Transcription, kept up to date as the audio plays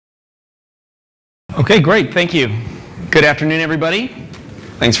Okay, great. Thank you. Good afternoon, everybody.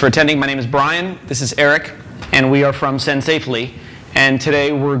 Thanks for attending. My name is Brian. This is Eric, and we are from Send Safely. And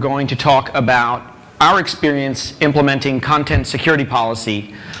today we're going to talk about our experience implementing content security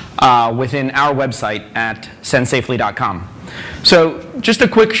policy within our website at sendsafely.com. So just a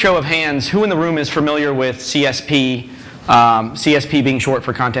quick show of hands, who in the room is familiar with CSP, CSP being short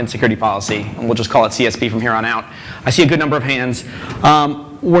for Content Security Policy, and we'll just call it CSP from here on out. I see a good number of hands.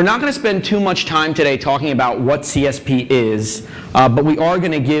 We're not going to spend too much time today talking about what CSP is, but we are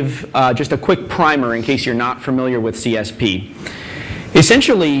going to give just a quick primer in case you're not familiar with CSP.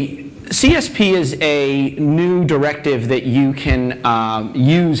 Essentially, CSP is a new directive that you can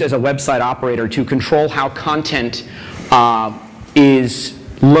use as a website operator to control how content is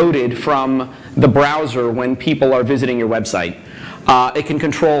loaded from the browser when people are visiting your website. It can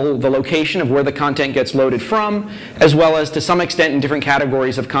control the location of where the content gets loaded from, as well as to some extent in different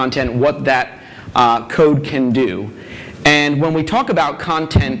categories of content what that code can do. And when we talk about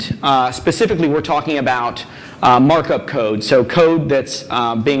content, specifically we're talking about markup code, so code that's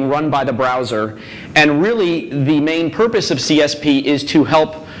being run by the browser. And really the main purpose of CSP is to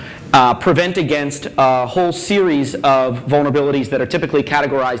help prevent against a whole series of vulnerabilities that are typically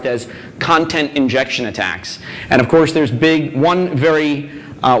categorized as content injection attacks. And of course there's one very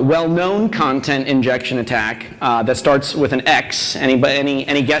well-known content injection attack that starts with an X.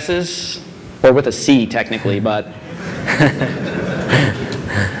 Any guesses? Or with a C technically, but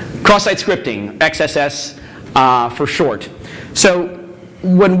cross-site scripting, XSS for short. So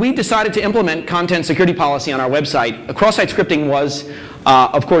when we decided to implement content security policy on our website, cross-site scripting was,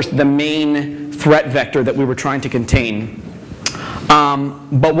 of course, the main threat vector that we were trying to contain.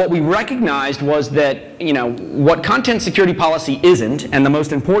 But what we recognized was that, what content security policy isn't, and the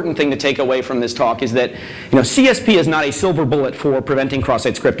most important thing to take away from this talk is that, CSP is not a silver bullet for preventing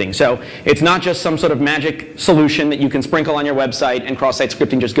cross-site scripting. So it's not just some sort of magic solution that you can sprinkle on your website and cross-site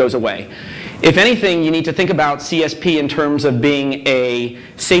scripting just goes away. If anything, you need to think about CSP in terms of being a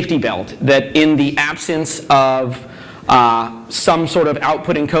safety belt, that in the absence of some sort of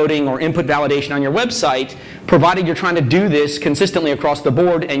output encoding or input validation on your website, provided you're trying to do this consistently across the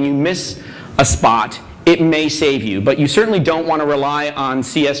board and you miss a spot, it may save you. But you certainly don't want to rely on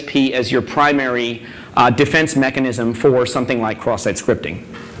CSP as your primary defense mechanism for something like cross-site scripting.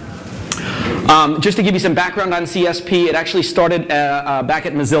 Just to give you some background on CSP, it actually started back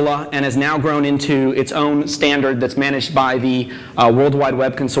at Mozilla and has now grown into its own standard that's managed by the World Wide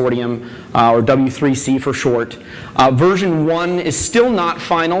Web Consortium, or W3C for short. Version 1 is still not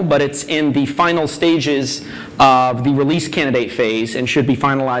final, but it's in the final stages of the release candidate phase and should be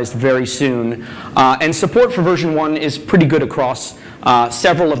finalized very soon. And support for version 1 is pretty good across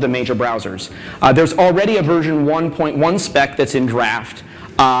several of the major browsers. There's already a version 1.1 spec that's in draft.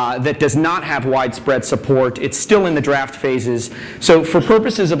 That does not have widespread support. It's still in the draft phases. So for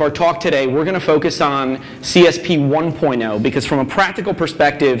purposes of our talk today, we're going to focus on CSP 1.0 because from a practical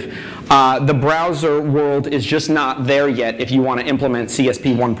perspective, the browser world is just not there yet if you want to implement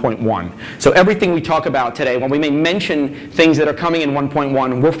CSP 1.1. So everything we talk about today, when we may mention things that are coming in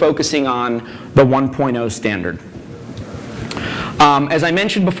 1.1, we're focusing on the 1.0 standard. As I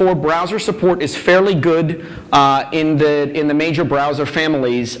mentioned before, browser support is fairly good in the major browser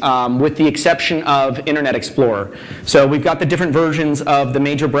families, with the exception of Internet Explorer. So we've got the different versions of the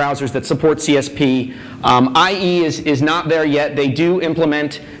major browsers that support CSP. IE is not there yet. They do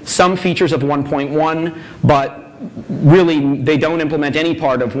implement some features of 1.1, but really they don't implement any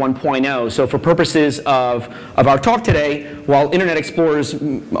part of 1.0. So for purposes of our talk today, while Internet Explorer is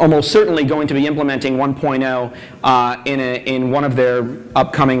almost certainly going to be implementing 1.0 in one of their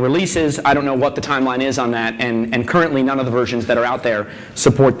upcoming releases, I don't know what the timeline is on that, and currently none of the versions that are out there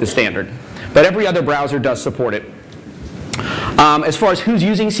support the standard. But every other browser does support it. As far as who's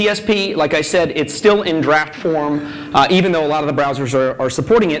using CSP, like I said, it's still in draft form, even though a lot of the browsers are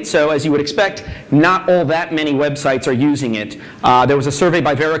supporting it. So as you would expect, not all that many websites are using it. There was a survey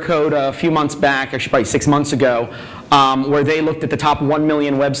by Veracode a few months back, actually probably 6 months ago, where they looked at the top 1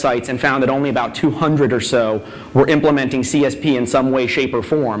 million websites and found that only about 200 or so were implementing CSP in some way, shape, or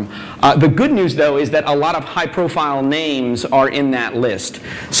form. The good news, though, is that a lot of high-profile names are in that list.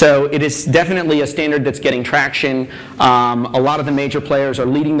 So it is definitely a standard that's getting traction. A lot of the major players are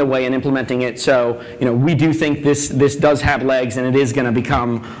leading the way in implementing it. So we do think this does have legs, and it is going to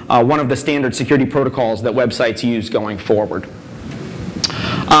become one of the standard security protocols that websites use going forward.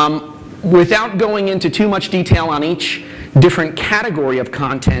 Without going into too much detail on each different category of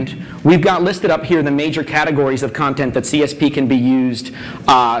content, we've got listed up here the major categories of content that CSP can be used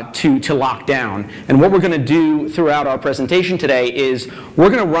to lock down. And what we're going to do throughout our presentation today is we're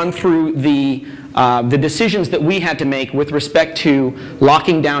going to run through the the decisions that we had to make with respect to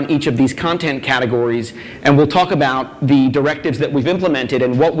locking down each of these content categories, and we'll talk about the directives that we've implemented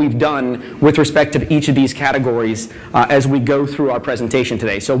and what we've done with respect to each of these categories as we go through our presentation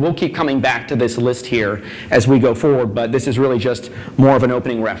today. So we'll keep coming back to this list here as we go forward, but this is really just more of an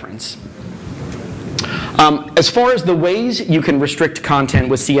opening reference. As far as the ways you can restrict content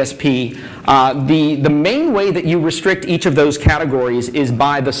with CSP, the main way that you restrict each of those categories is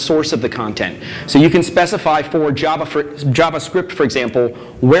by the source of the content. So you can specify for JavaScript, for example,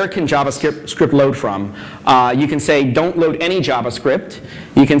 where can JavaScript load from. You can say don't load any JavaScript.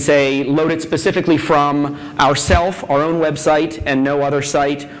 You can say load it specifically from our own website, and no other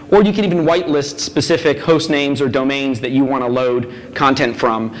site. Or you can even whitelist specific host names or domains that you want to load content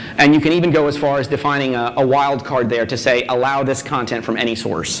from. And you can even go as far as defining a wildcard there to say allow this content from any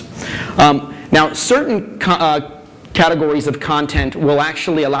source. Now, certain categories of content will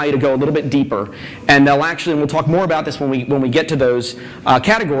actually allow you to go a little bit deeper, and we'll talk more about this when we get to those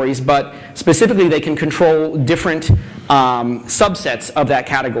categories, but specifically they can control different subsets of that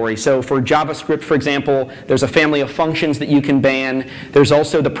category. So for JavaScript, for example, there's a family of functions that you can ban. There's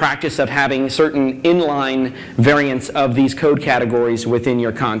also the practice of having certain inline variants of these code categories within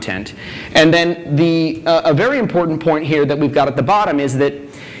your content. And then a very important point here that we've got at the bottom is that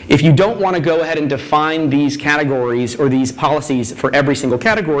if you don't want to go ahead and define these categories or these policies for every single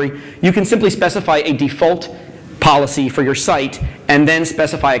category, you can simply specify a default policy for your site and then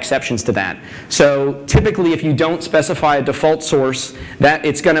specify exceptions to that. So typically, if you don't specify a default source, that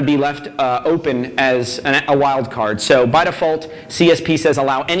it's going to be left open as a wildcard. So by default, CSP says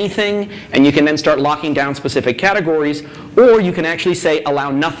allow anything, and you can then start locking down specific categories, or you can actually say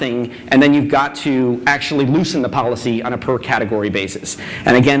allow nothing, and then you've got to actually loosen the policy on a per category basis.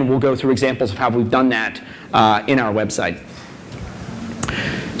 And again, we'll go through examples of how we've done that in our website.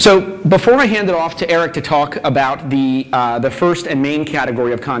 So before I hand it off to Erik to talk about the first and main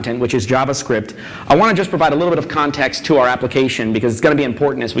category of content, which is JavaScript, I want to just provide a little bit of context to our application because it's going to be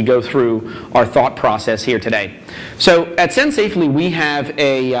important as we go through our thought process here today. So at Send Safely, we have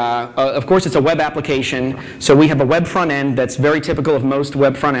of course, it's a web application. So we have a web front end that's very typical of most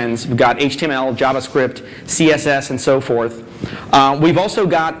web front ends. We've got HTML, JavaScript, CSS, and so forth. We've also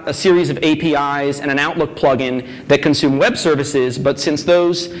got a series of APIs and an Outlook plugin that consume web services, but since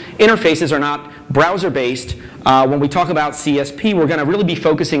those interfaces are not browser-based, when we talk about CSP, we're going to really be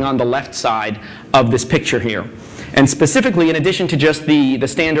focusing on the left side of this picture here. And specifically, in addition to just the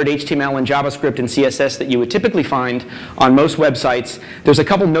standard HTML and JavaScript and CSS that you would typically find on most websites, there's a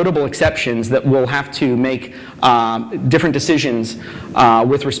couple notable exceptions that we'll have to make different decisions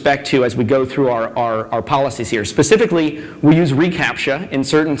with respect to as we go through our policies here. Specifically, we use ReCaptcha in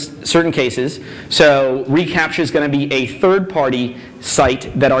certain cases. So ReCaptcha is going to be a third-party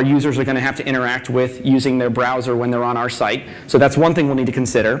site that our users are going to have to interact with using their browser when they're on our site. So that's one thing we'll need to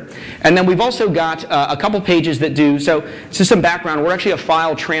consider. And then we've also got a couple pages that do, so just some background, we're actually a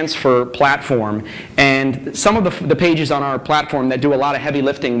file transfer platform, and some of the pages on our platform that do a lot of heavy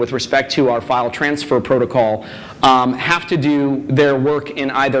lifting with respect to our file transfer protocol have to do their work in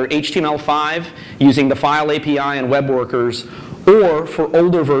either HTML5 using the file API and web workers, or for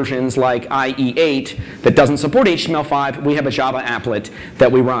older versions like IE8 that doesn't support HTML5, we have a Java applet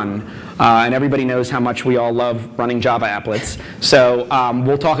that we run. And everybody knows how much we all love running Java applets. So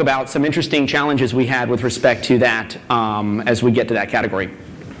we'll talk about some interesting challenges we had with respect to that as we get to that category.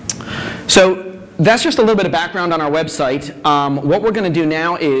 So that's just a little bit of background on our website. What we're going to do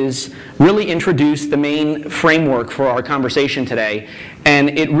now is really introduce the main framework for our conversation today.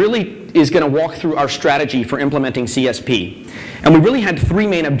 And it really is going to walk through our strategy for implementing CSP. And we really had three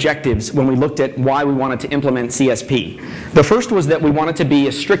main objectives when we looked at why we wanted to implement CSP. The first was that we wanted to be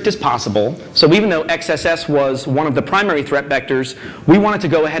as strict as possible. So even though XSS was one of the primary threat vectors, we wanted to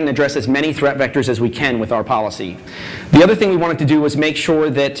go ahead and address as many threat vectors as we can with our policy. The other thing we wanted to do was make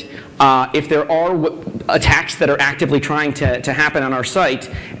sure that if there are attacks that are actively trying to happen on our site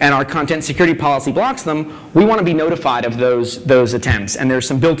and our content security policy blocks them, we want to be notified of those attempts. And there's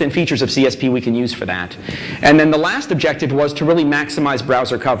some built-in features of CSP we can use for that. And then the last objective was to really maximize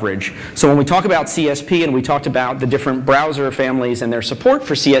browser coverage. So when we talk about CSP and we talked about the different browser families and their support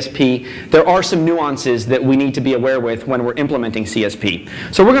for CSP, there are some nuances that we need to be aware with when we're implementing CSP.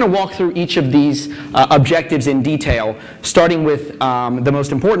 So we're going to walk through each of these objectives in detail, starting with the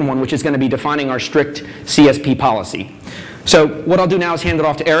most important one, which is going to be defining our strict CSP policy. So what I'll do now is hand it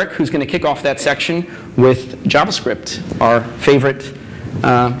off to Erik, who's going to kick off that section with JavaScript, our favorite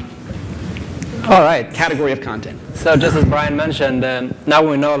category of content. So just as Brian mentioned, now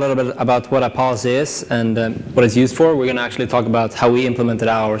we know a little bit about what a policy is and what it's used for. We're going to actually talk about how we implemented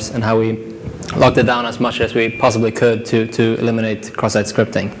ours and how we locked it down as much as we possibly could to eliminate cross-site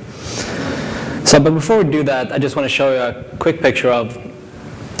scripting. So, but before we do that, I just want to show you a quick picture of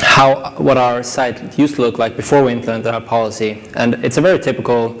what our site used to look like before we implemented our policy. And it's a very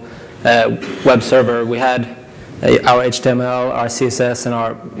typical web server. We had our HTML, our CSS, and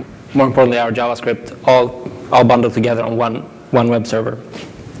more importantly, our JavaScript all bundled together on one web server.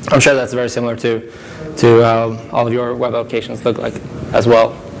 I'm sure that's very similar to all of your web applications look like as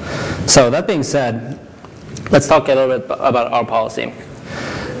well. So that being said, let's talk a little bit about our policy.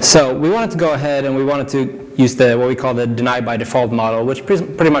 So we wanted to go ahead and we wanted to use what we call the deny by default model, which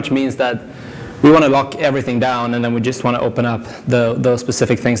pretty much means that we want to lock everything down and then we just want to open up those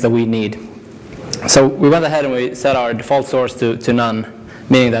specific things that we need. So we went ahead and we set our default source to none,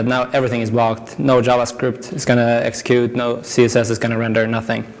 meaning that now everything is blocked. No JavaScript is going to execute, no CSS is going to render,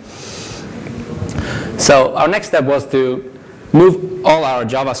 nothing. So our next step was to move all our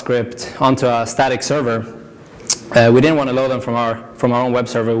JavaScript onto a static server. We didn't want to load them from our own web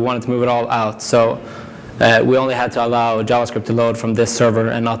server. We wanted to move it all out. So we only had to allow JavaScript to load from this server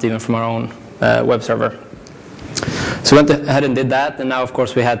and not even from our own web server. So we went ahead and did that. And now, of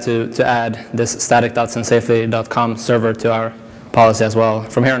course, we had to add this static.sendsafely.com server to our policy as well.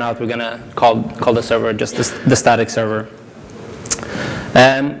 From here on out, we're going to call the server just the static server.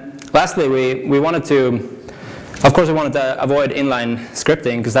 Lastly, we wanted to, of course, we wanted to avoid inline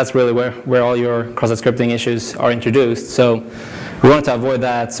scripting because that's really where all your cross-site scripting issues are introduced. So we wanted to avoid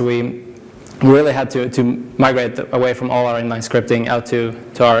that. So we really had to migrate away from all our inline scripting out to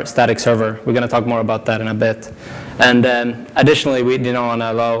our static server. We're going to talk more about that in a bit. And additionally, we didn't want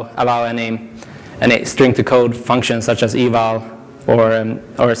to allow any string to code functions such as eval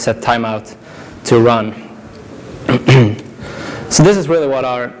or set timeout to run. So this is really what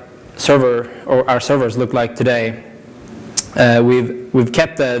our servers look like today. We've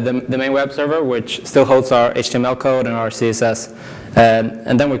kept the main web server, which still holds our HTML code and our CSS,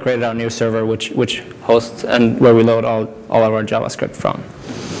 and then we created our new server, which hosts and where we load all of our JavaScript from.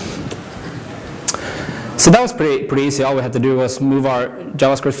 So that was pretty easy. All we had to do was move our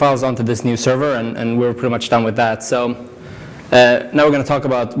JavaScript files onto this new server, and we were pretty much done with that. So now we're going to talk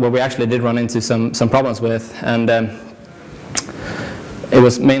about what we actually did run into some problems with, and it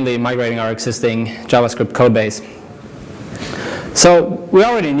was mainly migrating our existing JavaScript code base. So we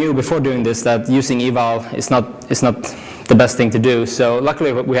already knew before doing this that using eval is not the best thing to do. So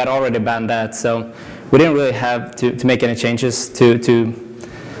luckily we had already banned that. So we didn't really have to make any changes to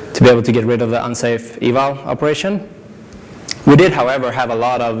be able to get rid of the unsafe eval operation. We did, however, have a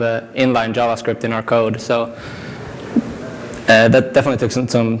lot of inline JavaScript in our code. So that definitely took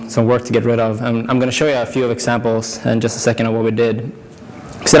some work to get rid of. And I'm going to show you a few examples in just a second of what we did.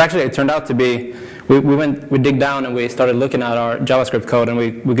 Because it turned out to be, we dig down and we started looking at our JavaScript code, and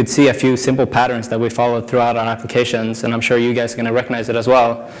we could see a few simple patterns that we followed throughout our applications, and I'm sure you guys are going to recognize it as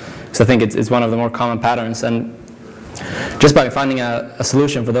well, because I think it's one of the more common patterns. And just by finding a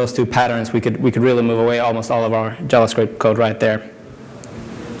solution for those two patterns, we could really move away almost all of our JavaScript code right there.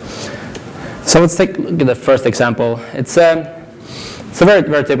 So let's take a look at the first example. It's a very,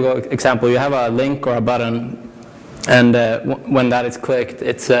 very typical example. You have a link or a button, and when that is clicked,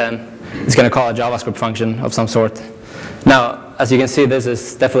 it's going to call a JavaScript function of some sort. Now, as you can see, this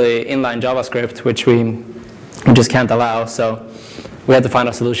is definitely inline JavaScript, which we just can't allow. So we had to find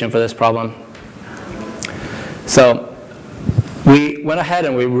a solution for this problem. So we went ahead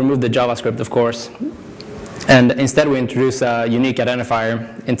and we removed the JavaScript, of course, and instead we introduced a unique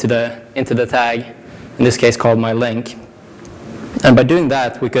identifier into the tag, in this case called myLink. And by doing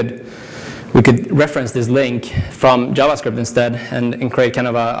that, we could reference this link from JavaScript instead and create kind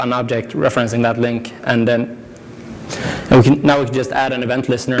of an object referencing that link. And then now we can just add an event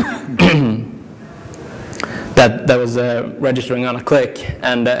listener that was registering on a click.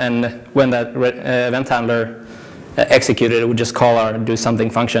 And when that event handler executed, it would just call our do something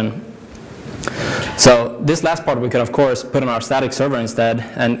function. So this last part we could, of course, put on our static server instead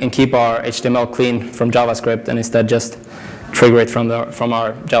and keep our HTML clean from JavaScript and instead just trigger it from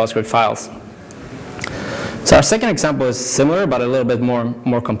our JavaScript files. So our second example is similar, but a little bit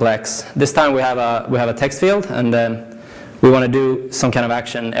more complex. This time we have a text field, and we want to do some kind of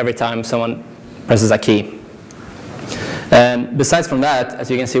action every time someone presses a key. And besides from that, as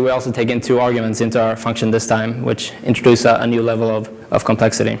you can see, we also take in 2 arguments into our function this time, which introduce a new level of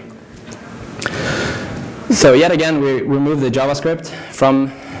complexity. So yet again, we remove the JavaScript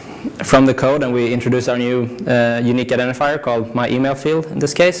from the code, and we introduce our new unique identifier called myEmail field in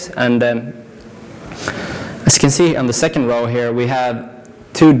this case. And as you can see on the second row here, we have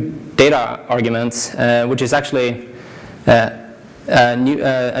 2 data arguments, which is actually a new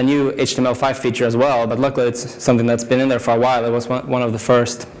HTML5 feature as well, but luckily it's something that's been in there for a while. It was one of the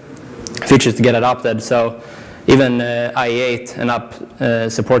first features to get adopted, so even IE8 and up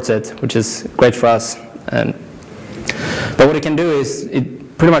supports it, which is great for us. But what it can do is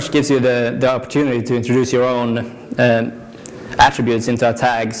it pretty much gives you the opportunity to introduce your own attributes into a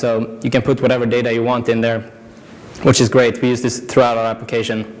tag, so you can put whatever data you want in there, which is great. We use this throughout our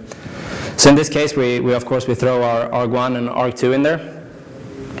application. So in this case, we of course throw our arg1 and arg2 in there.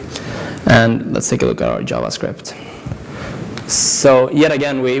 And let's take a look at our JavaScript. So yet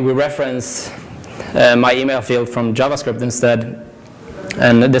again, we reference my email field from JavaScript instead.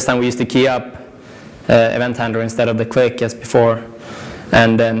 And this time we use the key up event handler instead of the click as before.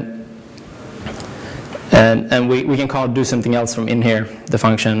 And we can do something else from in here, the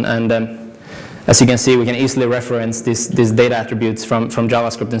function. And as you can see, we can easily reference these data attributes from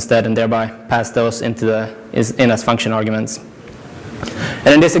JavaScript instead, and thereby pass those in as function arguments.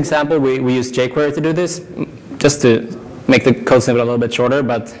 And in this example, we use jQuery to do this, just to make the code snippet a little bit shorter.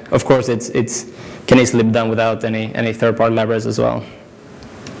 But of course, it can easily be done without any third-party libraries as well.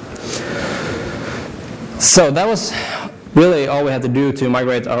 So that was really all we had to do to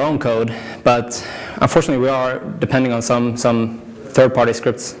migrate our own code. But unfortunately, we are depending on some third-party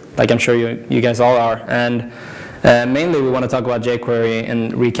scripts, like I'm sure you guys all are. And mainly we want to talk about jQuery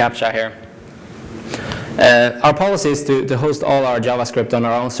and ReCaptcha here. Our policy is to host all our JavaScript on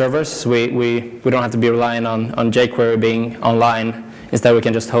our own servers. So we don't have to be relying on jQuery being online. Instead, we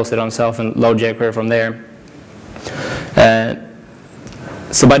can just host it on itself and load jQuery from there.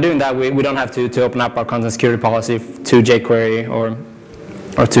 So by doing that, we don't have to open up our content security policy to jQuery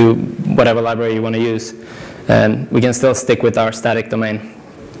or to whatever library you want to use. And we can still stick with our static domain.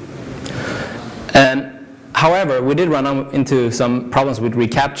 However, we did run into some problems with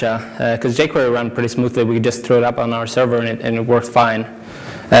ReCaptcha, because jQuery ran pretty smoothly. We could just throw it up on our server and it worked fine.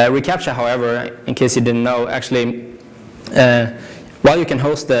 ReCaptcha, however, in case you didn't know, actually, while you can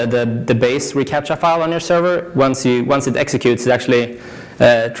host the base ReCaptcha file on your server, once it executes, it actually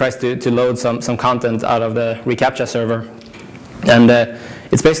tries to load some content out of the ReCaptcha server. And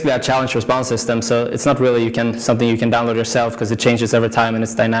it's basically a challenge response system, so it's not really something you can download yourself, because it changes every time and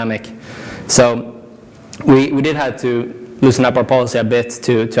it's dynamic. So we did have to loosen up our policy a bit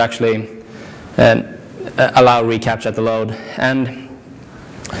to actually allow ReCaptcha to load. And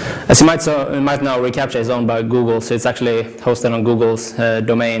as you might know, ReCaptcha is owned by Google, so it's actually hosted on Google's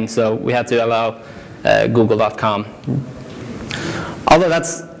domain, so we had to allow google.com. Although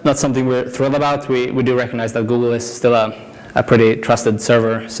that's not something we're thrilled about, we do recognize that Google is still a pretty trusted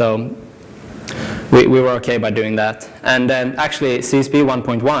server, so we were okay by doing that. And then actually CSP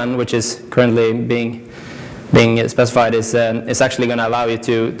 1.1, which is currently being specified, is actually going to allow you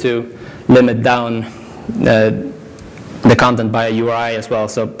to limit down the content by a URI as well.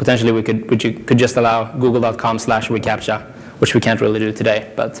 So potentially we could just allow google.com/ReCaptcha, which we can't really do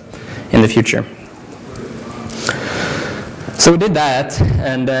today, but in the future. So we did that,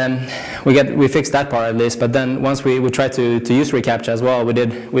 and we fixed that part at least. But then once we tried to use ReCaptcha as well, we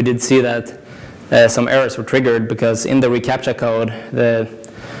did see that some errors were triggered, because in the ReCaptcha code,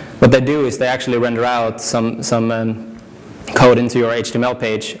 what they do is they actually render out some code into your HTML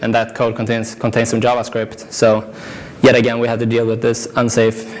page, and that code contains some JavaScript. So yet again, we had to deal with this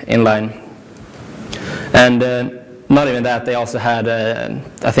unsafe inline. And not even that, they also had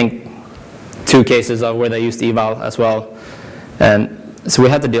I think 2 cases of where they used eval as well. And so we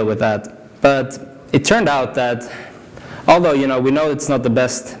had to deal with that. But it turned out that although we know it's not the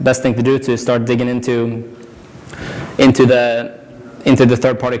best thing to do to start digging into the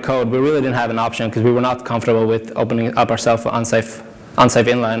third-party code, we really didn't have an option, because we were not comfortable with opening up ourselves for unsafe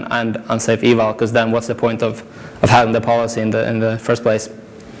inline and unsafe eval, because then what's the point of having the policy in the first place?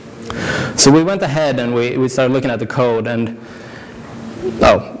 So we went ahead and we started looking at the code, and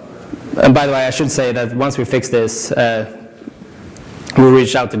by the way, I should say that once we fixed this, we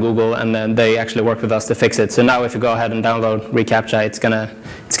reached out to Google, and then they actually worked with us to fix it. So now if you go ahead and download ReCaptcha, it's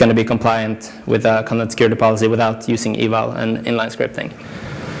gonna be compliant with a content security policy without using eval and inline scripting.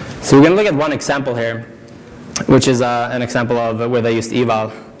 So we're gonna look at one example here, which is an example of where they used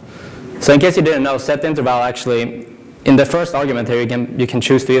eval. So in case you didn't know, setInterval actually, in the first argument here, you can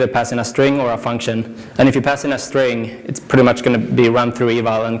choose to either pass in a string or a function. And if you pass in a string, it's pretty much going to be run through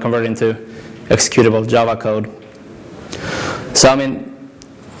eval and converted into executable Java code. So I mean,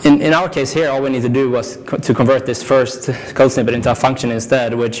 in our case here, all we need to do was to convert this first code snippet into a function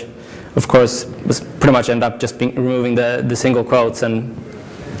instead, which of course was pretty much end up just removing the single quotes, and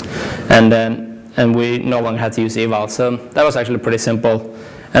we no longer had to use eval. So that was actually pretty simple.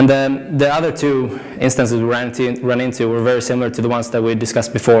 And then the other two instances we run into were very similar to the ones that we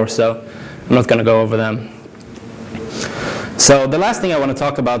discussed before, so I'm not going to go over them. So the last thing I want to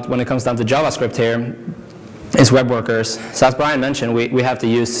talk about when it comes down to JavaScript here is web workers. So as Brian mentioned, we have to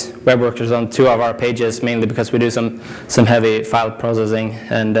use web workers on 2 of our pages, mainly because we do some heavy file processing.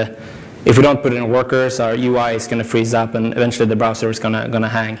 And if we don't put in workers, our UI is going to freeze up, and eventually the browser is going to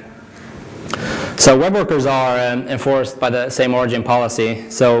hang. So web workers are enforced by the same origin policy,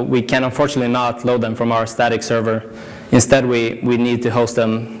 so we can unfortunately not load them from our static server. Instead, we need to host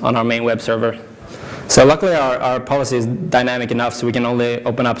them on our main web server. So luckily, our policy is dynamic enough, so we can only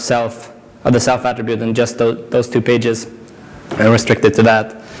open up the self attribute in just those 2 pages and restrict it to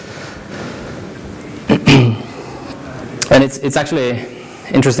that. And it's actually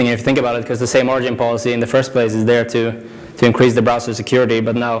interesting if you think about it, because the same origin policy in the first place is there to increase the browser security,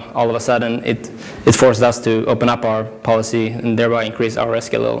 but now all of a sudden it forced us to open up our policy and thereby increase our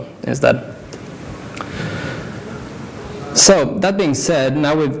risk a little instead. So that being said,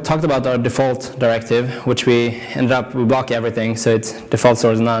 now we've talked about our default directive, which we block everything, so it's default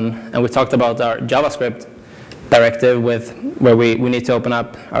source none. And we talked about our JavaScript directive where we need to open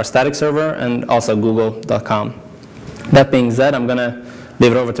up our static server and also google.com. That being said, I'm going to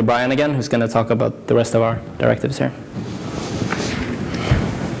leave it over to Brian again, who's going to talk about the rest of our directives here.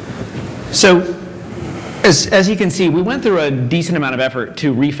 So as you can see, we went through a decent amount of effort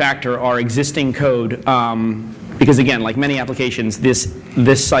to refactor our existing code because, again, like many applications,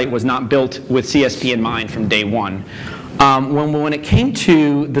 this site was not built with CSP in mind from day one. When it came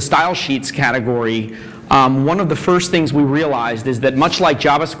to the style sheets category, one of the first things we realized is that much like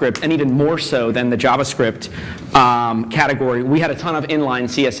JavaScript, and even more so than the JavaScript category, we had a ton of inline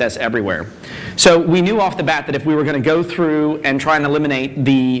CSS everywhere. So we knew off the bat that if we were going to go through and try and eliminate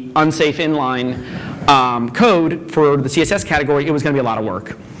the unsafe inline code for the CSS category, it was going to be a lot of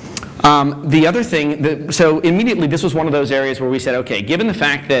work. The other thing, so immediately this was one of those areas where we said, okay, given the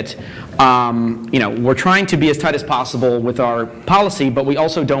fact that we're trying to be as tight as possible with our policy, but we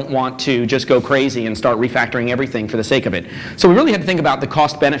also don't want to just go crazy and start refactoring everything for the sake of it. So we really had to think about the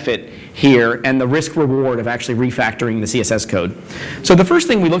cost-benefit here and the risk-reward of actually refactoring the CSS code. So the first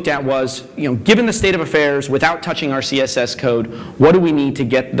thing we looked at was, given the state of affairs, without touching our CSS code, what do we need to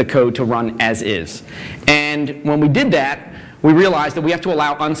get the code to run as is? And when we did that, we realized that we have to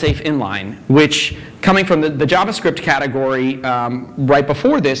allow unsafe inline, which, coming from the JavaScript category right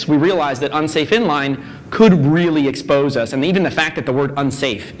before this, we realized that unsafe inline could really expose us. And even the fact that the word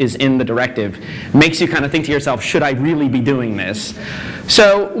unsafe is in the directive makes you kind of think to yourself, should I really be doing this?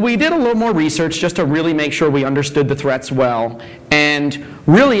 So we did a little more research just to really make sure we understood the threats well. And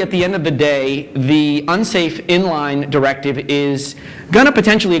really, at the end of the day, the unsafe inline directive is going to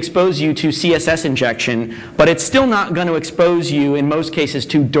potentially expose you to CSS injection, but it's still not going to expose you, in most cases,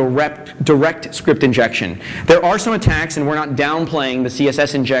 to direct script injection. There are some attacks, and we're not downplaying the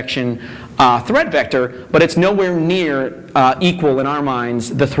CSS injection threat vector, but it's nowhere near equal, in our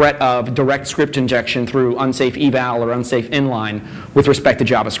minds, the threat of direct script injection through unsafe eval or unsafe inline with respect to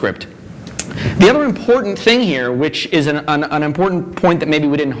JavaScript. The other important thing here, which is an important point that maybe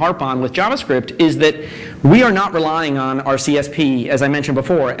we didn't harp on with JavaScript, is that we are not relying on our CSP, as I mentioned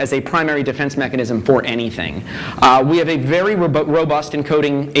before, as a primary defense mechanism for anything. We have a very robust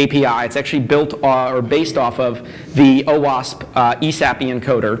encoding API. It's actually built or based off of the OWASP ESAPI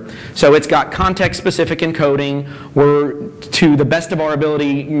encoder. So it's got context-specific encoding. We're, to the best of our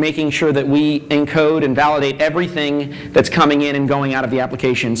ability, making sure that we encode and validate everything that's coming in and going out of the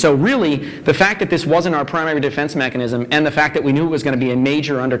application. So really, the fact that this wasn't our primary defense mechanism and the fact that we knew it was going to be a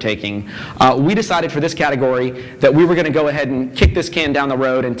major undertaking, we decided for this category that we were going to go ahead and kick this can down the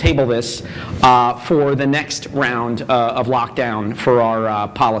road and table this for the next round of lockdown for our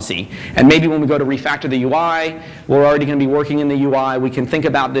policy. And maybe when we go to refactor the UI, we're already going to be working in the UI. We can think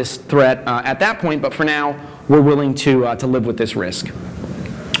about this threat at that point, but for now, we're willing to live with this risk,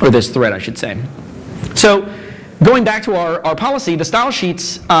 or this threat, I should say. So, going back to our policy, the style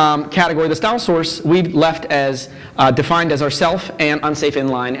sheets category, the style source, we left as defined as our self and unsafe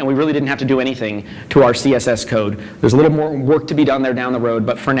inline, and we really didn't have to do anything to our CSS code. There's a little more work to be done there down the road,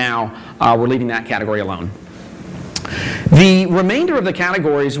 but for now, we're leaving that category alone. The remainder of the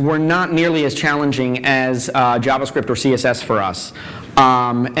categories were not nearly as challenging as JavaScript or CSS for us.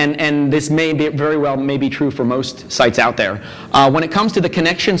 And this may be very well may be true for most sites out there. When it comes to the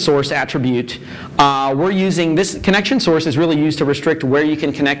connection source attribute, we're using this connection source is really used to restrict where you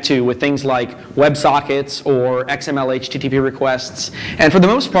can connect to with things like WebSockets or XML HTTP requests. And for the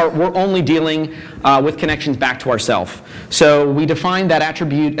most part, we're only dealing with connections back to ourself. So we define that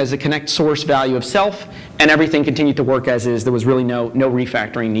attribute as a connect source value of self and everything continued to work as is. There was really no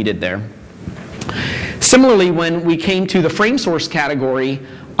refactoring needed there. Similarly, when we came to the frame source category,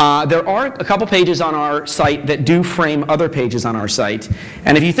 there are a couple pages on our site that do frame other pages on our site.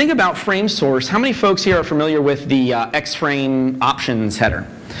 And if you think about frame source, how many folks here are familiar with the xframe options header?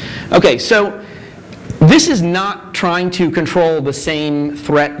 Okay, so this is not trying to control the same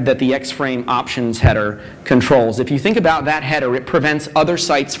threat that the xframe options header controls. If you think about that header, it prevents other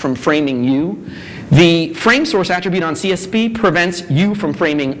sites from framing you. The frame source attribute on CSP prevents you from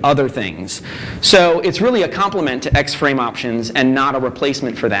framing other things. So it's really a complement to xframe options and not a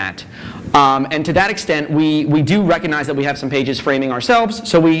replacement for that. And to that extent, we do recognize that we have some pages framing ourselves,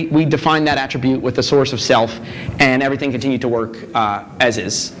 so we define that attribute with the source of self, and everything continued to work as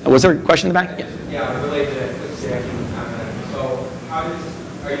is. Was there a question in the back? Yeah, related to that quick stacking comment. So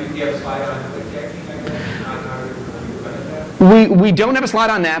do you have a slide on quick stacking? We don't have a slide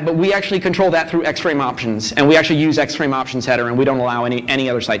on that, but we actually control that through xframe options, and we actually use xframe options header, and we don't allow any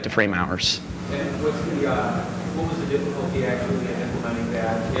other site to frame ours. And what was the difficulty actually in implementing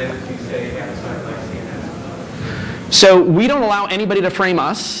that? If you say have a site like CNS? So we don't allow anybody to frame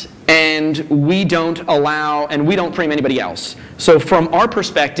us, and we don't frame anybody else. So from our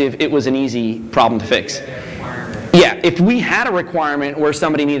perspective, it was an easy problem to fix. Yeah, if we had a requirement where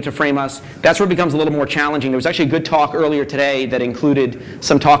somebody needed to frame us, that's where it becomes a little more challenging. There was actually a good talk earlier today that included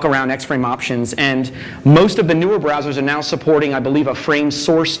some talk around xframe options, and most of the newer browsers are now supporting, I believe, a frame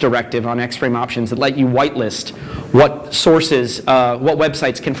source directive on xframe options that let you whitelist what sources, what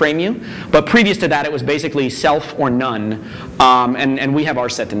websites can frame you. But previous to that, it was basically self or none, and we have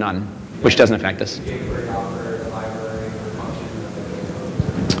ours set to none, which doesn't affect us.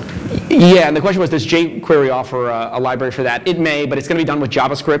 Yeah, and the question was, does jQuery offer a library for that? It may, but it's going to be done with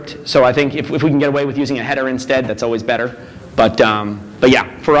JavaScript. So I think if we can get away with using a header instead, that's always better. But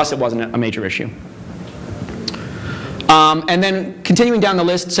yeah, for us, it wasn't a major issue. And then continuing down the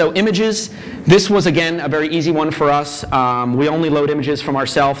list, so images. This was, again, a very easy one for us. We only load images from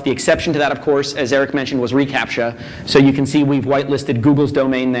ourselves. The exception to that, of course, as Erik mentioned, was ReCaptcha. So you can see we've whitelisted Google's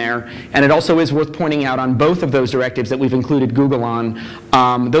domain there. And it also is worth pointing out on both of those directives that we've included Google on,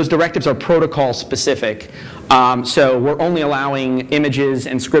 those directives are protocol specific. So we're only allowing images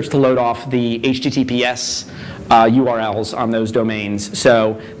and scripts to load off the HTTPS URLs on those domains.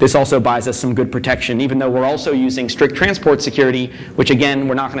 So this also buys us some good protection, even though we're also using strict transport security, which again,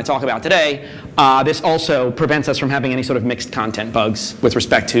 we're not going to talk about today. This also prevents us from having any sort of mixed content bugs with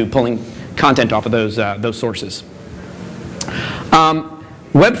respect to pulling content off of those sources.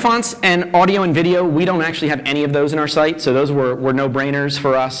 Web fonts and audio and video, we don't actually have any of those in our site, so those were no-brainers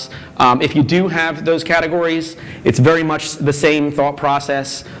for us. If you do have those categories, it's very much the same thought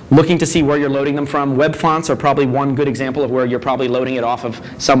process, looking to see where you're loading them from. Web fonts are probably one good example of where you're probably loading it off of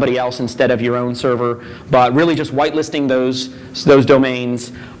somebody else instead of your own server, but really just whitelisting those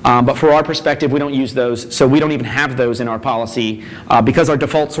domains. But for our perspective, we don't use those, so we don't even have those in our policy. Because our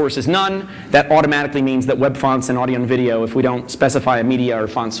default source is none, that automatically means that web fonts and audio and video, if we don't specify a media or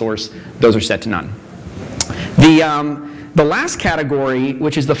font source, those are set to none. The last category,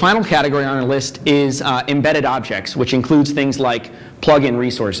 which is the final category on our list, is embedded objects, which includes things like plugin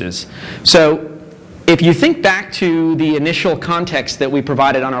resources. So if you think back to the initial context that we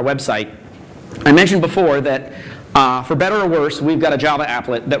provided on our website, I mentioned before that for better or worse, we've got a Java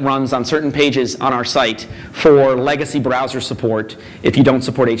applet that runs on certain pages on our site for legacy browser support if you don't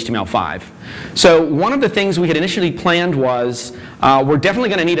support HTML5. So one of the things we had initially planned was we're definitely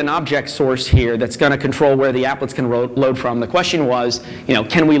going to need an object source here that's going to control where the applets can load from. The question was,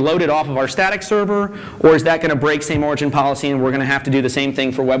 can we load it off of our static server, or is that going to break same origin policy and we're going to have to do the same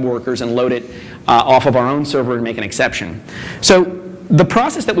thing for web workers and load it off of our own server and make an exception? So the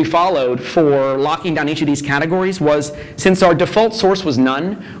process that we followed for locking down each of these categories was, since our default source was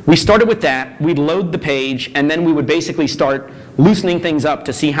none, we started with that, we'd load the page, and then we would basically start loosening things up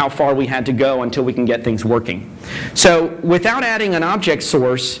to see how far we had to go until we can get things working. So without adding an object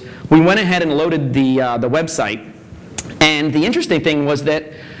source, we went ahead and loaded the website, and the interesting thing was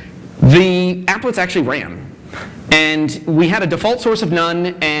that the applets actually ran. And we had a default source of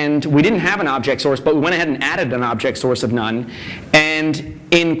none, and we didn't have an object source, but we went ahead and added an object source of none. And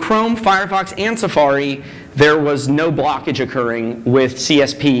in Chrome, Firefox, and Safari, there was no blockage occurring with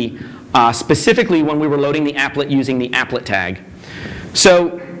CSP, specifically when we were loading the applet using the applet tag.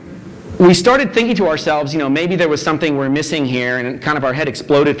 So we started thinking to ourselves, maybe there was something we're missing here, and kind of our head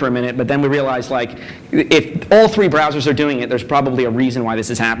exploded for a minute, but then we realized, like, if all three browsers are doing it, there's probably a reason why this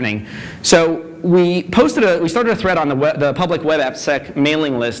is happening. So we started a thread on the public web AppSec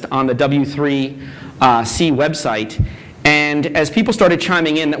mailing list on the W3C website, And as people started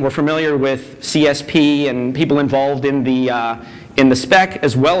chiming in that were familiar with CSP and people involved in the spec,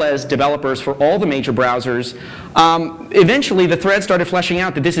 as well as developers for all the major browsers, eventually the thread started fleshing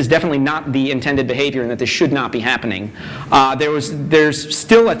out that this is definitely not the intended behavior and that this should not be happening. There's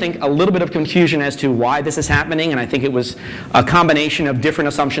still, I think, a little bit of confusion as to why this is happening, and I think it was a combination of different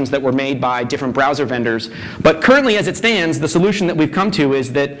assumptions that were made by different browser vendors. But currently, as it stands, the solution that we've come to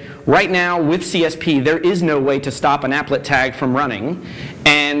is that right now with CSP, there is no way to stop an applet tag from running,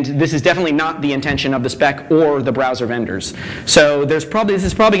 and this is definitely not the intention of the spec or the browser vendors. So this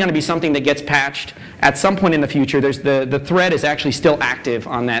is probably going to be something that gets patched at some point in the future. The thread is actually still active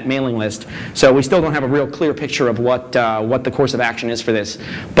on that mailing list, so we still don't have a real clear picture of what the course of action is for this.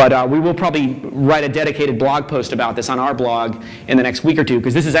 But we will probably write a dedicated blog post about this on our blog in the next week or two,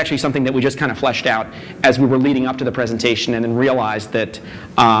 because this is actually something that we just kind of fleshed out as we were leading up to the presentation, and then realized that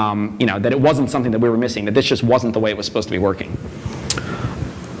that it wasn't something that we were missing, that this just wasn't the way it was supposed to be working.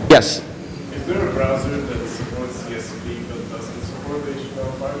 Yes? Is there a browser that supports CSP but doesn't support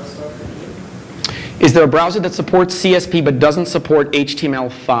HTML5 stuff? Is there a browser that supports CSP but doesn't support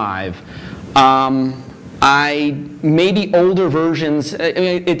HTML5? Maybe older versions.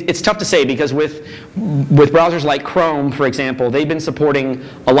 It's tough to say, because with browsers like Chrome, for example, they've been supporting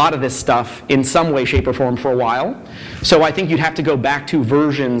a lot of this stuff in some way, shape, or form for a while. So I think you'd have to go back to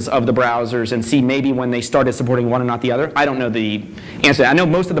versions of the browsers and see maybe when they started supporting one and not the other. I don't know the answer. I know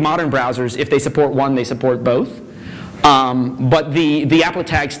most of the modern browsers, if they support one, they support both. But the applet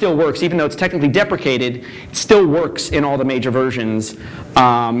tag still works, even though it's technically deprecated. It still works in all the major versions,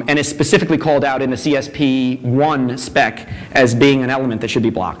 and is specifically called out in the CSP1 spec as being an element that should be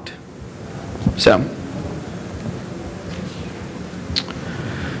blocked.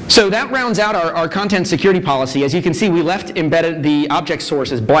 So that rounds out our content security policy. As you can see, we left embedded the object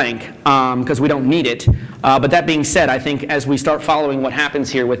source as blank because we don't need it. But that being said, I think as we start following what happens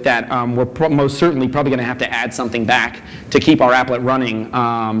here with that, we're most certainly probably going to have to add something back to keep our applet running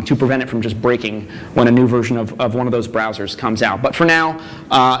to prevent it from just breaking when a new version of one of those browsers comes out. But for now,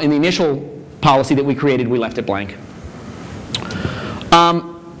 in the initial policy that we created, we left it blank.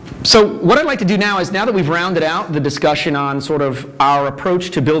 So what I'd like to do now is, now that we've rounded out the discussion on sort of our approach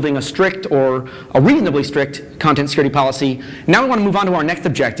to building a strict or a reasonably strict content security policy, now we want to move on to our next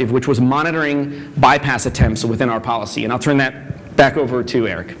objective, which was monitoring bypass attempts within our policy. And I'll turn that back over to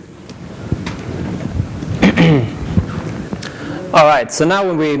Erik. All right. So now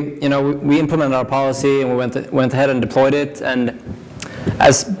when we implemented our policy and we went ahead and deployed it, and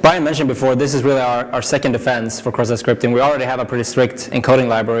as Brian mentioned before, this is really our second defense for cross-site scripting. We already have a pretty strict encoding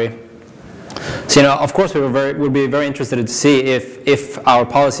library. So of course, would be very interested to see if our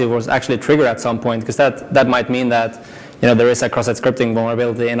policy was actually triggered at some point, because that might mean that there is a cross-site scripting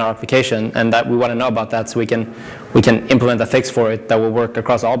vulnerability in our application, and that we want to know about that so we can implement a fix for it that will work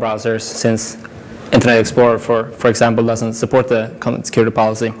across all browsers, since Internet Explorer, for example, doesn't support the content security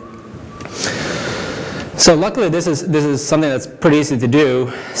policy. So luckily, this is something that's pretty easy to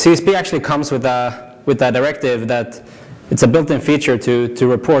do. CSP actually comes with a directive that it's a built-in feature to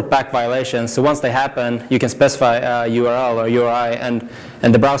report back violations. So once they happen, you can specify a URL or URI, and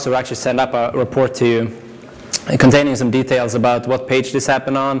the browser will actually send up a report to you containing some details about what page this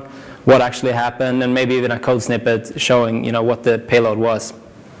happened on, what actually happened, and maybe even a code snippet showing what the payload was.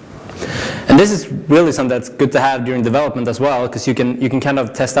 And this is really something that's good to have during development as well, because you can kind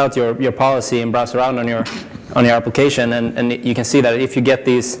of test out your policy and browse around on your application, and you can see that if you get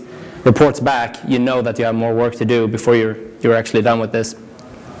these reports back, you know that you have more work to do before you're actually done with this.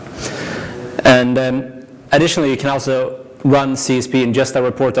 And additionally, you can also run CSP in just a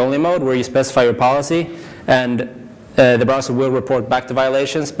report-only mode, where you specify your policy, and the browser will report back the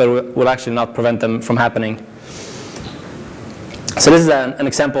violations, but will actually not prevent them from happening. So this is an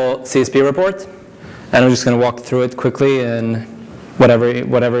example CSP report, and I'm just going to walk through it quickly and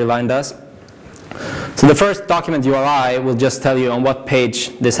whatever line does. So the first document URI will just tell you on what page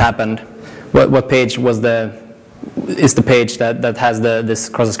this happened, what page is the page that has this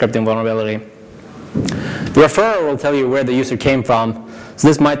cross-site scripting vulnerability. The referrer will tell you where the user came from. So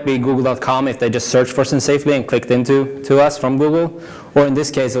this might be google.com if they just searched for safely and clicked into us from Google, or in this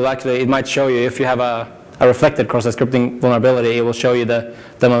case, it might show you if you have a reflected cross-site scripting vulnerability, it will show you the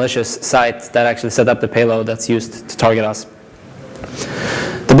malicious site that actually set up the payload that's used to target us.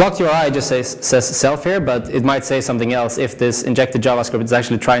 The blocked URI just says self here, but it might say something else if this injected JavaScript is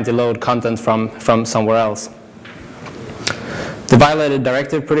actually trying to load content from somewhere else. The violated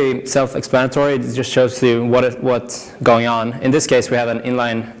directive, pretty self-explanatory. It just shows you what's going on. In this case, we have an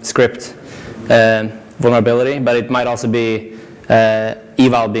inline script vulnerability, but it might also be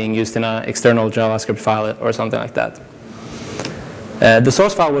eval being used in an external JavaScript file or something like that. The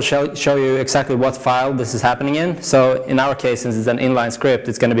source file will show you exactly what file this is happening in. So in our case, since it's an inline script,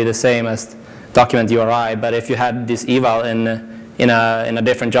 it's going to be the same as document URI. But if you had this eval in a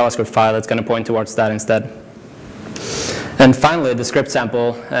different JavaScript file, it's going to point towards that instead. And finally, the script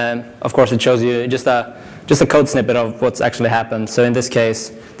sample. Of course, it shows you just a code snippet of what's actually happened. So in this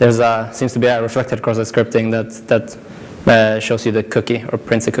case, there's seems to be a reflected cross-site scripting that shows you the cookie or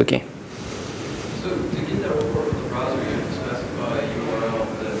prints the cookie. So to get that report from the browser, you have to specify a URL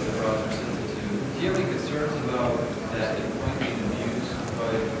that the browser sends it to. Do you have any concerns about that endpoint being abused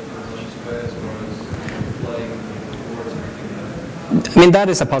by malicious ways as far as flooding reports or anything like that? I mean, that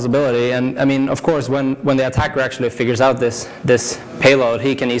is a possibility. And I mean, of course, when the attacker actually figures out this payload,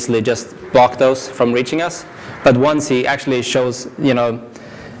 he can easily just block those from reaching us. But once he actually shows,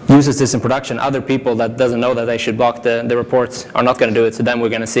 uses this in production, other people that doesn't know that they should block the reports are not going to do it, so then we're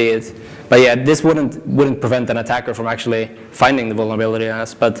going to see it. But yeah, this wouldn't prevent an attacker from actually finding the vulnerability on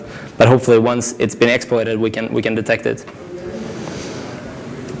us, but hopefully once it's been exploited, we can detect it.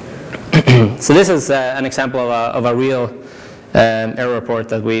 So this is an example of a real error report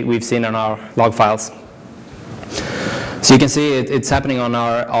that we've seen on our log files. So you can see it's happening on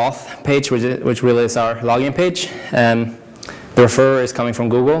our auth page, which really is our login page. The referrer is coming from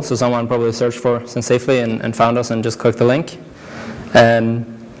Google, so someone probably searched for SenseSafely and found us and just clicked the link.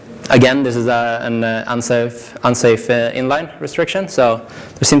 Again, this is an unsafe inline restriction, so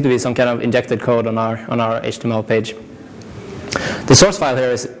there seems to be some kind of injected code on our HTML page. The source file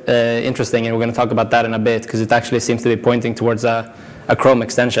here is interesting, and we're going to talk about that in a bit, because it actually seems to be pointing towards a Chrome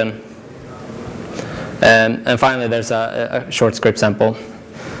extension. And finally, there's a short script sample.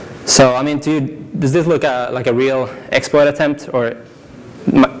 So, I mean, does this look like a real exploit attempt, or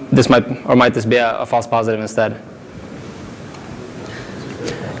might this be a false positive instead?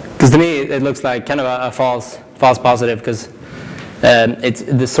 Because to me, it looks like kind of a false positive, because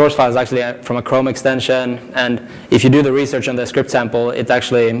the source file is actually from a Chrome extension, and if you do the research on the script sample, it's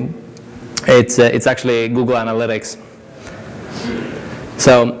actually Google Analytics.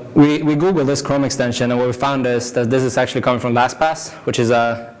 So we Googled this Chrome extension, and what we found is that this is actually coming from LastPass, which is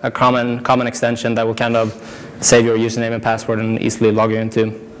a common extension that will kind of save your username and password and easily log you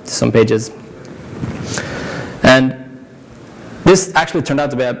into some pages. And this actually turned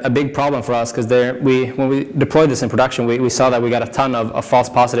out to be a big problem for us, because when we deployed this in production, we saw that we got a ton of false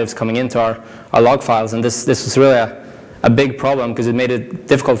positives coming into our log files, and this was really a big problem, because it made it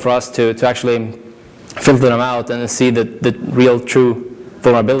difficult for us to actually filter them out and see the real true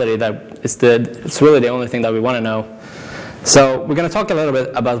vulnerability. That it's really the only thing that we want to know. So we're going to talk a little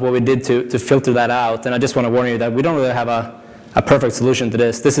bit about what we did to filter that out, and I just want to warn you that we don't really have a perfect solution to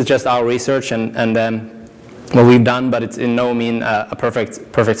this. This is just our research and what we've done, but it's in no mean a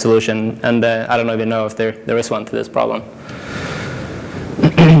perfect solution, and I don't even know if there is one to this problem.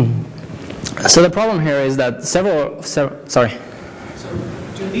 So the problem here is that several sorry. So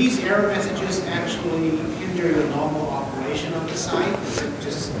do these error messages actually hinder the normal operation of the site? Does it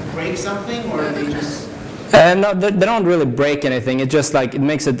just break something, or are they just... No, they don't really break anything. It just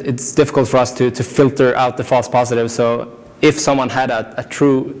makes it's difficult for us to filter out the false positives. So if someone had a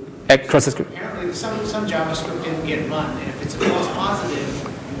true apparently some JavaScript didn't get run, and if it's a false positive,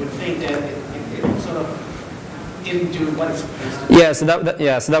 you would think that it sort of didn't do what it's supposed to do. Yeah,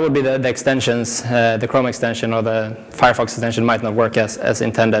 so that would be the extensions. The Chrome extension or the Firefox extension might not work as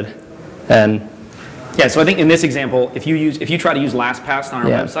intended. Yeah, so I think in this example, if you try to use LastPass on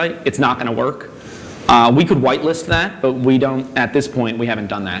our website, it's not going to work. We could whitelist that, but we don't. At this point, we haven't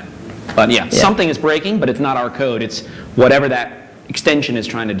done that. But yeah, something is breaking, but it's not our code. It's whatever that extension is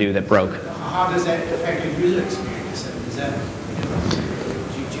trying to do that broke. How does that affect your user experience? Is that,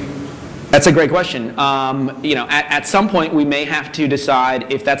 That's a great question. At some point, we may have to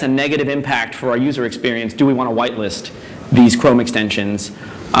decide if that's a negative impact for our user experience. Do we want to whitelist these Chrome extensions?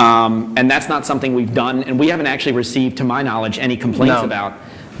 And that's not something we've done, and we haven't actually received, to my knowledge, any complaints about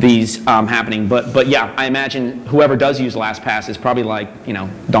these happening. But yeah, I imagine whoever does use LastPass is probably like,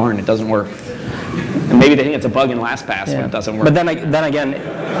 darn, it doesn't work. And maybe they think it's a bug in LastPass when it doesn't work. But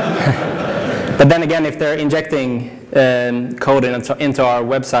then again, if they're injecting code into our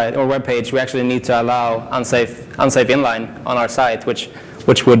website or web page, we actually need to allow unsafe inline on our site, which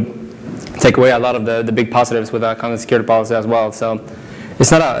would take away a lot of the big positives with our content security policy as well. So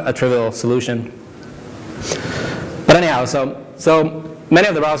it's not a trivial solution. But anyhow, so many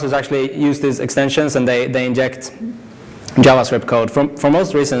of the browsers actually use these extensions, and they inject JavaScript code. For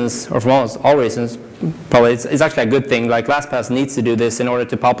most reasons, or for almost all reasons, probably it's actually a good thing. Like LastPass needs to do this in order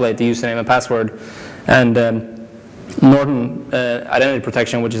to populate the username and password. And Norton identity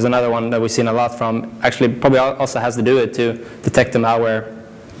protection, which is another one that we've seen a lot from, actually probably also has to do it to detect the malware.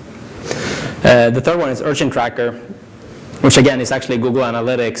 The third one is Urchin Tracker, which again is actually Google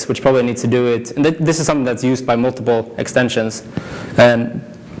Analytics, which probably needs to do it. And this is something that's used by multiple extensions,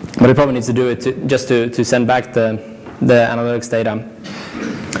 but it probably needs to do it just to send back the analytics data.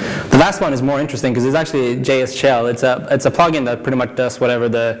 The last one is more interesting because it's actually JS Shell. It's a plugin that pretty much does whatever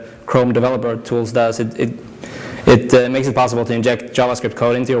the Chrome developer tools does. It makes it possible to inject JavaScript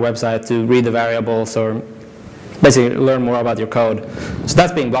code into your website to read the variables or basically learn more about your code. So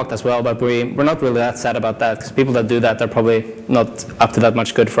that's being blocked as well, but we're not really that sad about that because people that do that are probably not up to that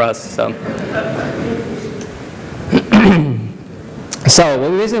much good for us. So, so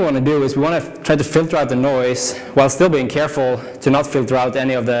what we basically want to do is we want to try to filter out the noise while still being careful to not filter out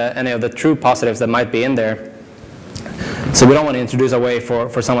any of the true positives that might be in there. So we don't want to introduce a way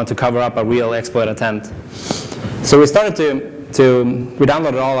for someone to cover up a real exploit attempt. So we started we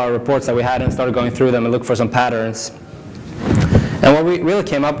downloaded all our reports that we had and started going through them and look for some patterns. And what we really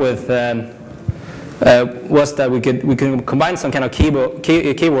came up with was that we could combine some kind of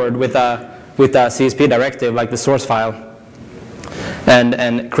keyword with a CSP directive, like the source file,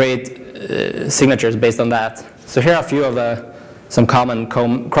 and create signatures based on that. So here are a few of some common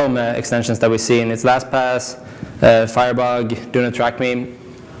Chrome extensions that we've seen. It's LastPass, Firebug, Do Not Track Me.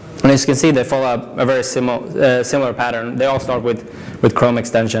 And as you can see, they follow a very similar pattern. They all start with Chrome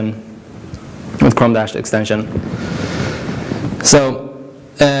extension, with Chrome dash extension. So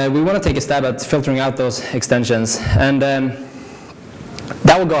we want to take a stab at filtering out those extensions, and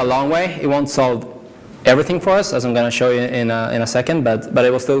that will go a long way. It won't solve everything for us, as I'm going to show you in a second, but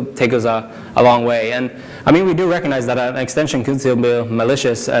it will still take us a long way. And I mean, we do recognize that an extension could still be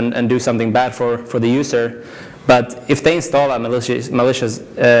malicious and do something bad for the user. But if they install a malicious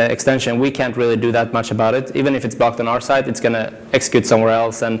extension, we can't really do that much about it. Even if it's blocked on our side, it's going to execute somewhere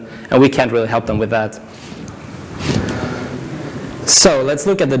else, and we can't really help them with that. So let's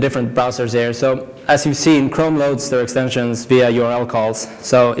look at the different browsers here. So as you've seen, Chrome loads their extensions via URL calls.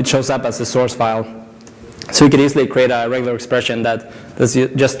 So it shows up as a source file. So we could easily create a regular expression that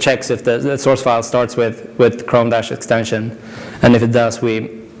just checks if the source file starts with Chrome-extension. And if it does,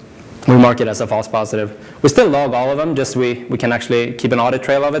 we mark it as a false positive. We still log all of them, just we can actually keep an audit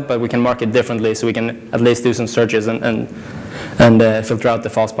trail of it, but we can mark it differently so we can at least do some searches and filter out the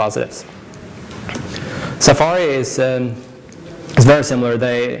false positives. Safari is very similar.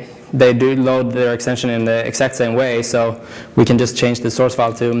 They do load their extension in the exact same way, so we can just change the source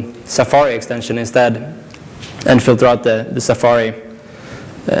file to Safari extension instead and filter out the Safari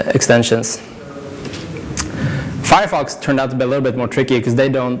extensions. Firefox turned out to be a little bit more tricky because they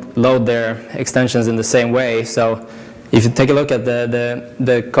don't load their extensions in the same way. So if you take a look at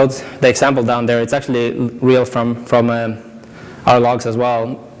the code, the example down there, it's actually real from our logs as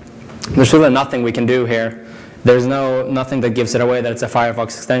well. There's really nothing we can do here. There's nothing that gives it away that it's a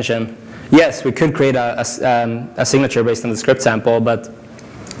Firefox extension. Yes, we could create a signature based on the script sample, but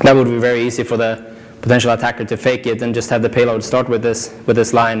that would be very easy for the potential attacker to fake it and just have the payload start with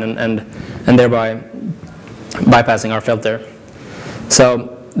this line and thereby bypassing our filter.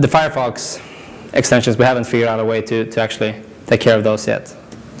 So the Firefox extensions, we haven't figured out a way to actually take care of those yet.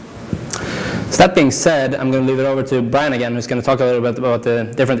 So that being said, I'm going to leave it over to Brian again, who's going to talk a little bit about the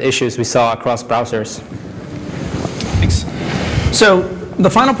different issues we saw across browsers. Thanks. So the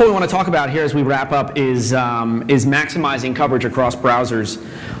final point we want to talk about here as we wrap up is maximizing coverage across browsers.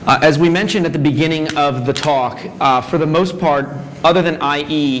 As we mentioned at the beginning of the talk, for the most part, other than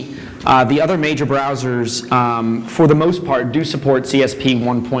IE, the other major browsers, for the most part, do support CSP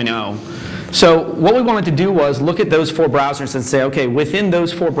 1.0. So what we wanted to do was look at those 4 browsers and say, okay, within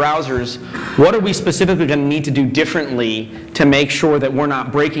those 4 browsers, what are we specifically going to need to do differently to make sure that we're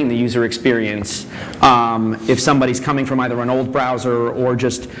not breaking the user experience if somebody's coming from either an old browser or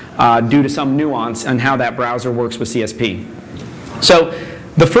just due to some nuance and how that browser works with CSP. So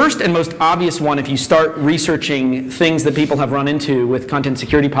the first and most obvious one, if you start researching things that people have run into with content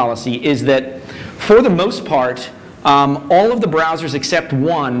security policy, is that for the most part, all of the browsers except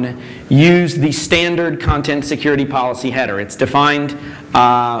one use the standard content security policy header. It's defined,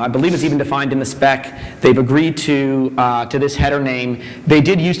 I believe it's even defined in the spec. They've agreed to this header name. They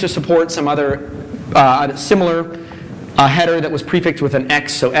did used to support some other similar header that was prefixed with an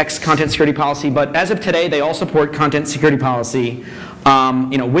X, so X content security policy. But as of today, they all support content security policy,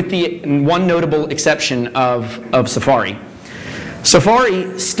 with the one notable exception of Safari.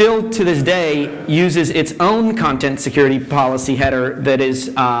 Safari still to this day uses its own content security policy header that is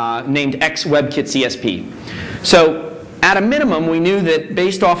named X WebKit CSP. So at a minimum, we knew that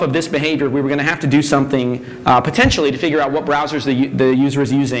based off of this behavior, we were going to have to do something potentially to figure out what browsers the user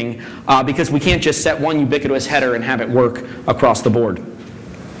is using, because we can't just set one ubiquitous header and have it work across the board.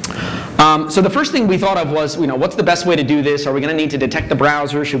 So the first thing we thought of was, what's the best way to do this? Are we going to need to detect the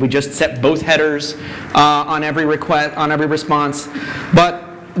browser? Should we just set both headers on every request, on every response? But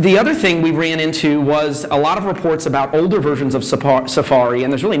the other thing we ran into was a lot of reports about older versions of Safari,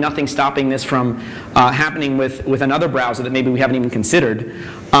 and there's really nothing stopping this from happening with another browser that maybe we haven't even considered.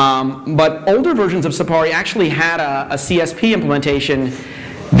 But older versions of Safari actually had a CSP implementation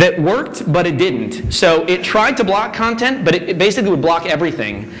that worked, but it didn't. So it tried to block content, but it basically would block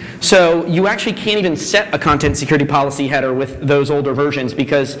everything. So you actually can't even set a content security policy header with those older versions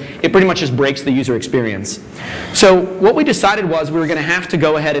because it pretty much just breaks the user experience. So what we decided was we were going to have to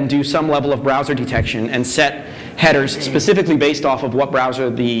go ahead and do some level of browser detection and set headers specifically based off of what browser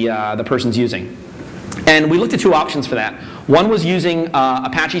the person's using. And we looked at two options for that. One was using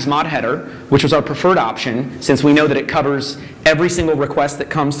Apache's mod header, which was our preferred option, since we know that it covers every single request that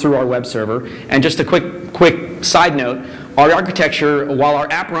comes through our web server. And just a quick side note, our architecture, while our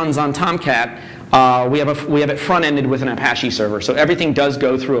app runs on Tomcat, we have it front-ended with an Apache server. So everything does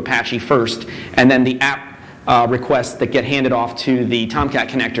go through Apache first, and then the app requests that get handed off to the Tomcat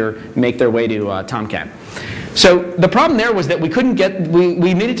connector make their way to Tomcat. So the problem there was that we couldn't get,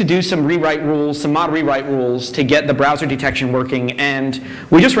 we needed to do some rewrite rules, some mod rewrite rules to get the browser detection working, and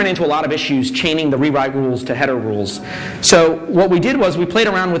we just ran into a lot of issues chaining the rewrite rules to header rules. So what we did was we played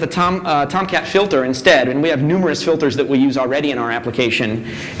around with a Tomcat filter instead, and we have numerous filters that we use already in our application.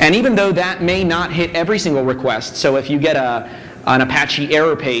 And even though that may not hit every single request, so if you get an Apache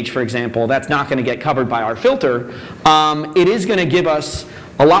error page, for example, that's not going to get covered by our filter, it is going to give us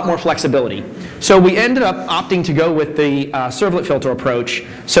a lot more flexibility. So we ended up opting to go with the servlet filter approach.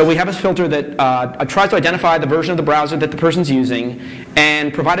 So we have a filter that tries to identify the version of the browser that the person's using,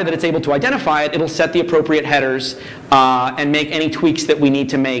 and provided that it's able to identify it, it'll set the appropriate headers and make any tweaks that we need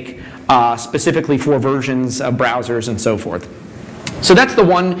to make specifically for versions of browsers and so forth. So that's the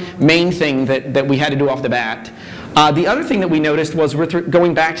one main thing that we had to do off the bat. The other thing that we noticed was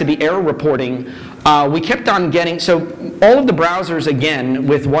going back to the error reporting, we kept on getting, so all of the browsers, again,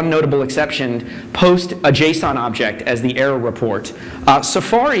 with one notable exception, post a JSON object as the error report.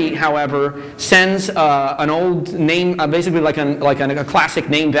 Safari, however, sends an old name, basically like a classic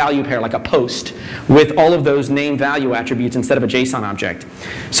name value pair, like a post, with all of those name value attributes instead of a JSON object.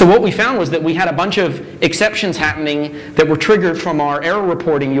 So what we found was that we had a bunch of exceptions happening that were triggered from our error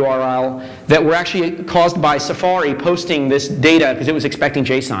reporting URL that were actually caused by Safari posting this data because it was expecting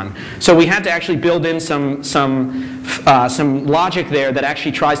JSON. So we had to actually build in some logic there that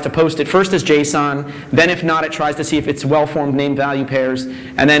actually tries to post it first as JSON, then if not, it tries to see if it's well-formed name value pairs,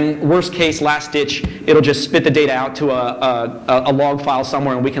 and then worst case, last ditch, it'll just spit the data out to a log file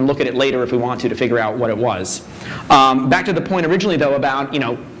somewhere, and we can look at it later if we want to figure out what it was. Back to the point originally, though, about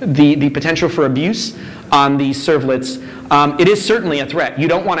the potential for abuse on these servlets, it is certainly a threat. You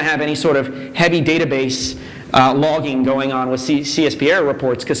don't want to have any sort of heavy database logging going on with CSP error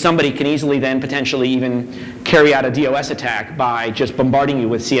reports, because somebody can easily then potentially even carry out a DOS attack by just bombarding you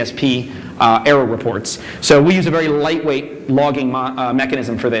with CSP error reports. So we use a very lightweight logging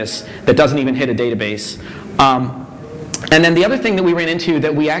mechanism for this that doesn't even hit a database. And then the other thing that we ran into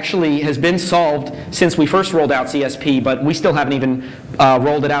that we actually has been solved since we first rolled out CSP, but we still haven't even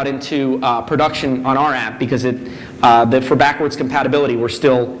rolled it out into production on our app because for backwards compatibility, we're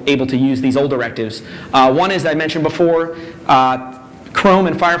still able to use these old directives. One is, I mentioned before, Chrome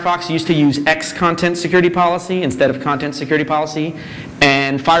and Firefox used to use X content security policy instead of content security policy,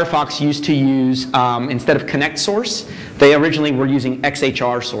 and Firefox used to use, instead of connect source, they originally were using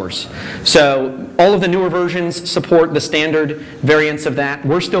XHR source. So all of the newer versions support the standard variants of that.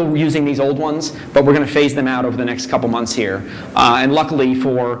 We're still using these old ones, but we're going to phase them out over the next couple months here. And luckily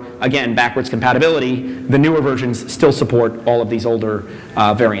for, again, backwards compatibility, the newer versions still support all of these older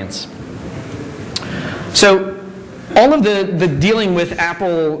variants. So all of the dealing with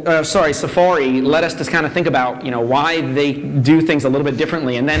Safari led us to kind of think about why they do things a little bit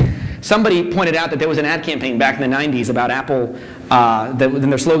differently. And then somebody pointed out that there was an ad campaign back in the 90s about Apple, and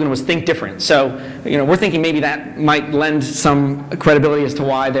their slogan was "Think Different." So we're thinking maybe that might lend some credibility as to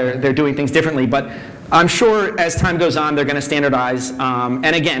why they're doing things differently. But I'm sure as time goes on, they're going to standardize.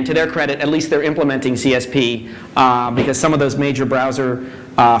 And again, to their credit, at least they're implementing CSP because some of those major browser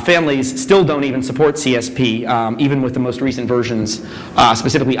families still don't even support CSP, even with the most recent versions,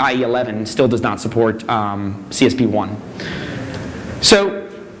 specifically IE11 still does not support CSP1. So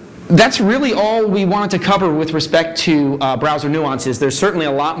that's really all we wanted to cover with respect to browser nuances. There's certainly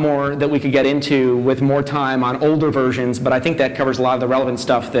a lot more that we could get into with more time on older versions, but I think that covers a lot of the relevant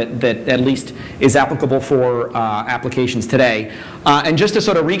stuff that at least is applicable for applications today. And just to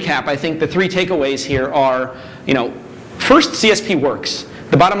sort of recap, I think the three takeaways here are, first, CSP works.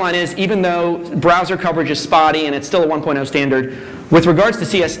 The bottom line is, even though browser coverage is spotty and it's still a 1.0 standard, with regards to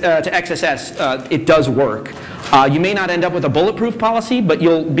XSS, it does work. You may not end up with a bulletproof policy, but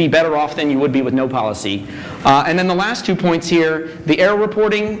you'll be better off than you would be with no policy. And then the last 2 points here, the error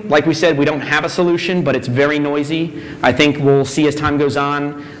reporting, like we said, we don't have a solution, but it's very noisy. I think we'll see as time goes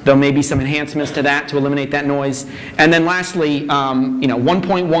on, there may be some enhancements to that to eliminate that noise. And then lastly,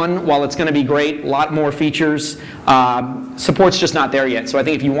 1.1, while it's going to be great, a lot more features, support's just not there yet. So I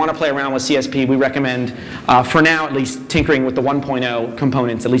think if you want to play around with CSP, we recommend, for now at least, tinkering with the 1.0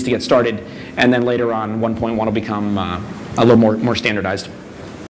 components, at least to get started. And then later on, 1.1 will become a little more standardized.